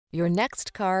Your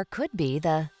next car could be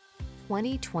the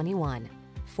 2021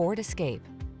 Ford Escape.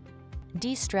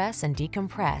 De-stress and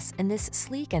decompress in this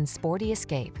sleek and sporty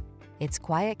Escape. Its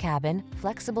quiet cabin,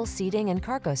 flexible seating and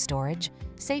cargo storage,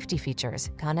 safety features,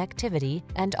 connectivity,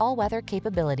 and all-weather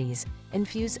capabilities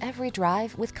infuse every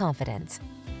drive with confidence.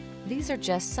 These are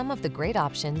just some of the great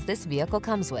options this vehicle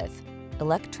comes with: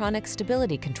 electronic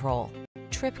stability control,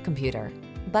 trip computer,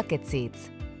 bucket seats,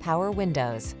 power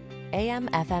windows,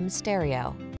 AM/FM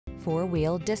stereo,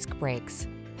 four-wheel disc brakes,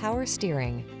 power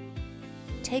steering.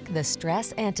 Take the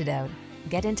stress antidote.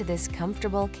 Get into this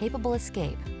comfortable, capable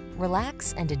Escape.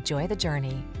 Relax and enjoy the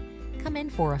journey. Come in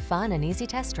for a fun and easy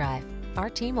test drive. Our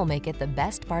team will make it the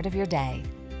best part of your day.